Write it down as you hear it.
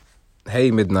Hey,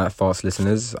 Midnight Thoughts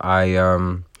listeners. I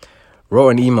wrote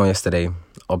an email yesterday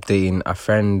updating a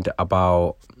friend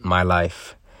about my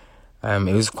life.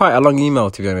 It was quite a long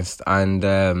email, to be honest, and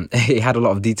it had a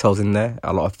lot of details in there,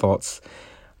 a lot of thoughts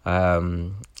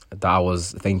that I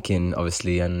was thinking,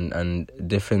 obviously, and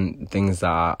different things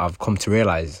that I've come to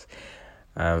realise.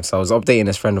 So I was updating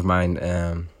this friend of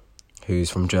mine who's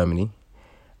from Germany,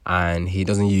 and he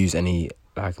doesn't use any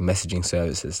like messaging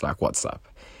services like WhatsApp.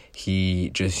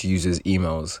 He just uses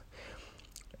emails,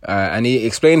 and he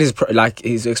explained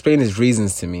he's explained his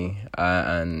reasons to me,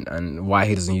 and why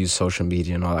he doesn't use social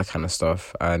media and all that kind of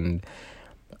stuff. And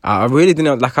I really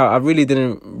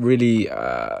didn't really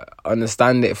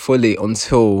understand it fully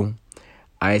until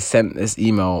I sent this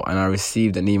email and I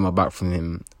received an email back from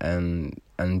him, and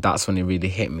that's when it really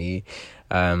hit me.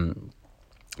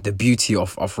 The beauty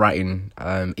of writing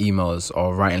emails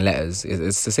or writing letters.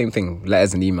 It's the same thing,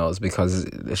 letters and emails, because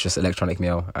it's just electronic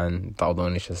mail, and the other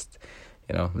one is just,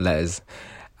 letters.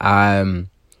 But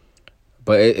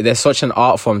there's such an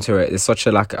art form to it. It's such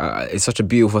a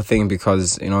beautiful thing,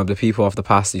 because the people of the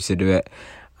past used to do it,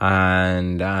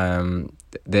 and I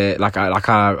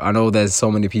know there's so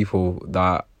many people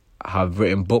that have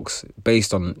written books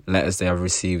based on letters they have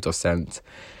received or sent.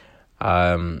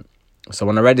 So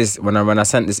when I read this, when I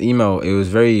sent this email, it was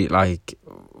very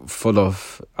full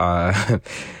of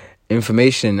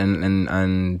information,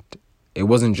 and it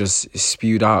wasn't just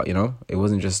spewed out. It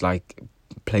wasn't just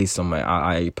placed somewhere.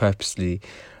 I purposely,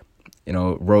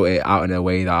 wrote it out in a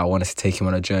way that I wanted to take him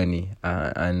on a journey,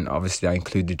 and obviously I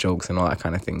included jokes and all that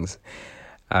kind of things.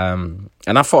 And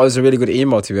I thought it was a really good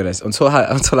email, to be honest, until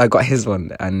I got his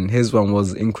one, and his one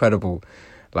was incredible.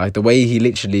 Like the way he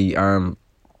literally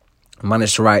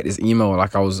managed to write this email, I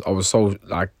was so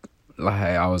I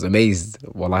was amazed.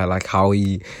 How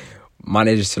he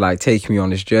managed to take me on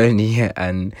this journey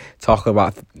and talk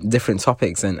about different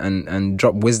topics and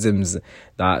drop wisdoms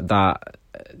that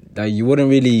you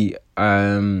wouldn't really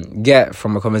get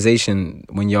from a conversation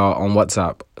when you're on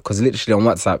WhatsApp. Because literally on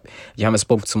WhatsApp, you haven't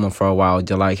spoken to someone for a while.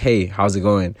 You're like, hey, how's it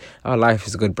going? Oh, life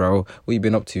is good, bro. What you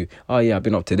been up to? Oh, yeah, I've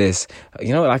been up to this.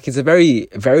 It's a very,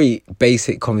 very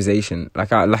basic conversation.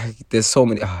 There's so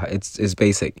many. It's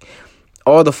basic.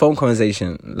 Or the phone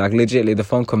conversation, legitimately the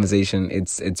phone conversation.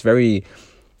 It's a very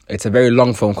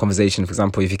long phone conversation. For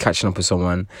example, if you're catching up with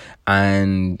someone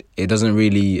and it doesn't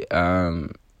really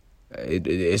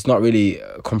it's not really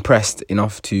compressed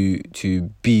enough to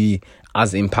be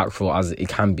as impactful as it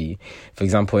can be. For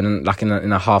example, in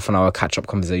a half an hour catch up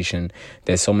conversation,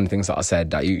 there's so many things that are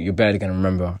said that you're barely going to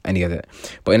remember any of it.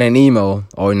 But in an email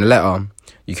or in a letter,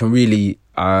 you can really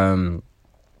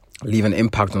leave an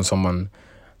impact on someone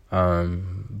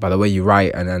by the way you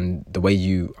write, and then the way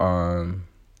you tell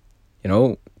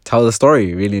the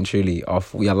story, really and truly,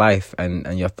 of your life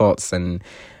and your thoughts and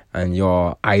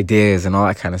your ideas and all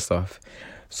that kind of stuff.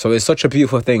 So it's such a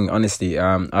beautiful thing, honestly.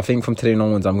 I think from today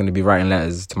onwards, I'm going to be writing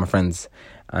letters to my friends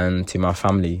and to my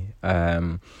family.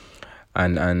 And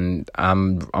I'm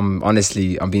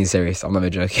honestly, I'm being serious. I'm not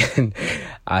even joking.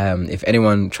 If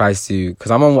anyone tries to,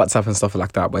 because I'm on WhatsApp and stuff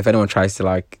like that, but if anyone tries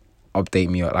to update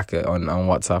me on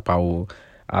WhatsApp, I will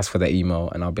ask for their email,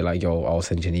 and I'll be like, yo, I'll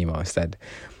send you an email instead.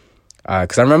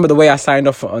 Because I remember the way I signed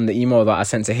off on the email that I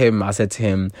sent to him. I said to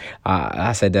him,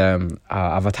 I've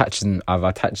attached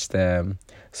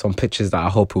some pictures that I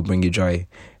hope will bring you joy.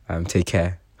 Take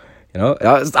care.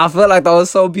 I felt like that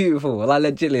was so beautiful. I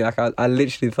literally thought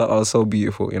that was so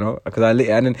beautiful. Because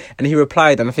and he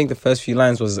replied, and I think the first few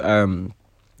lines was he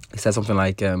said something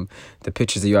like the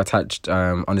pictures that you attached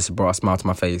honestly brought a smile to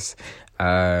my face.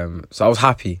 So I was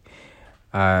happy.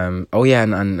 And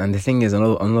the thing is,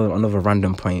 another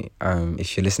random point,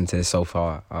 if you listen to this so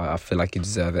far, I feel like you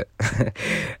deserve it.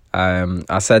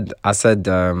 I said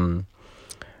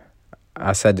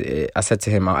to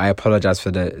him, I apologize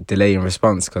for the delay in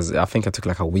response, because I think I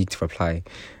took a week to reply.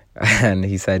 And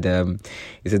he said don't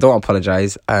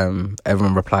apologize.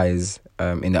 Everyone replies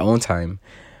in their own time.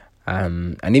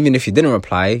 And even if you didn't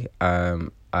reply, he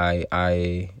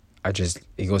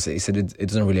said it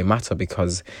doesn't really matter,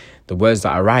 because the words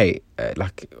that I write,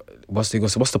 what's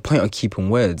the point of keeping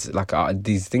words?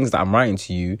 These things that I'm writing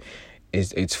to you,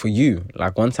 it's for you.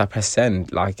 Once I press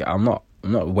send, I'm not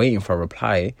waiting for a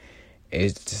reply.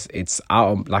 It's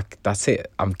out. That's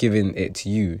it. I'm giving it to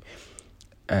you.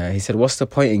 He said, what's the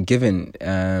point in giving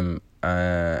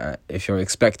if you're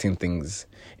expecting things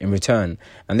in return?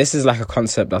 And this is a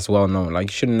concept that's well known. You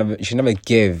should never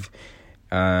give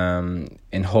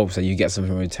in hopes that you get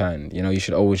something in return. You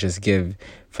should always just give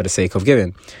for the sake of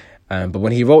giving. But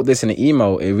when he wrote this in an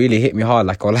email, it really hit me hard.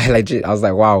 Legit, I was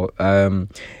like, wow.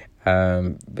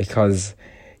 Because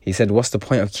he said, what's the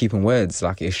point of keeping words?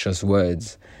 Like, it's just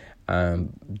words.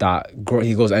 That grow.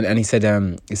 He goes, and he said,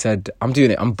 I'm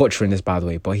doing it. I'm butchering this, by the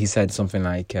way, but he said something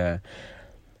like,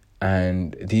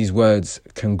 and these words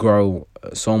can grow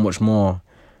so much more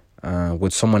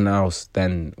with someone else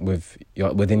than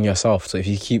within yourself. So if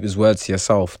you keep these words to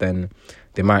yourself, then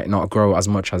they might not grow as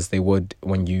much as they would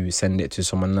when you send it to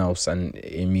someone else, and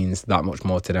it means that much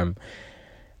more to them.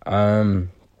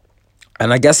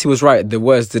 And I guess he was right. The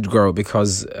words did grow,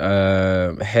 because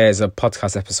here's a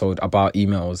podcast episode about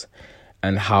emails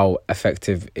and how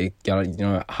effective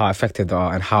how effective they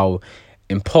are and how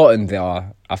important they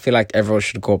are. I feel like everyone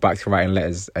should go back to writing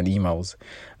letters and emails.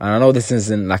 And I know this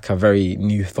isn't like a very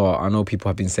new thought. I know people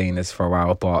have been saying this for a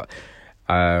while, but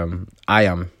I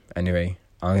am anyway.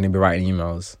 I'm going to be writing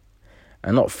emails,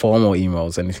 and not formal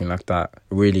emails, anything like that.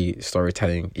 Really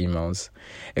storytelling emails.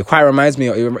 It quite reminds me.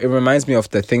 It reminds me of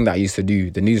the thing that I used to do,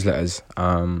 the newsletters.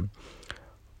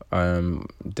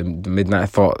 The Midnight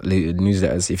Thought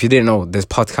newsletters. If you didn't know, this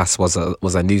podcast was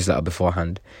a newsletter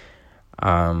beforehand.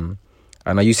 And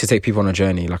I used to take people on a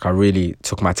journey. Like, I really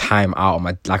took my time out of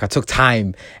I took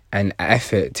time and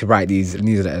effort to write these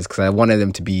newsletters, because I wanted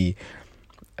them to be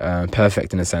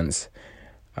perfect in a sense.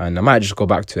 And I might just go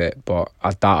back to it, but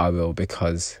I doubt I will,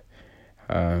 because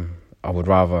I would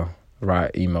rather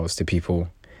write emails to people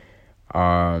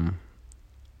that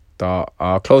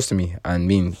are close to me and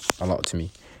mean a lot to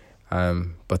me.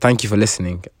 But thank you for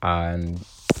listening. And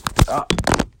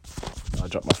I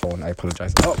dropped my phone. I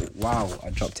apologize. Oh, wow. I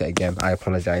dropped it again. I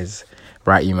apologize.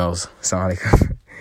 Write emails. Assalamu alaikum.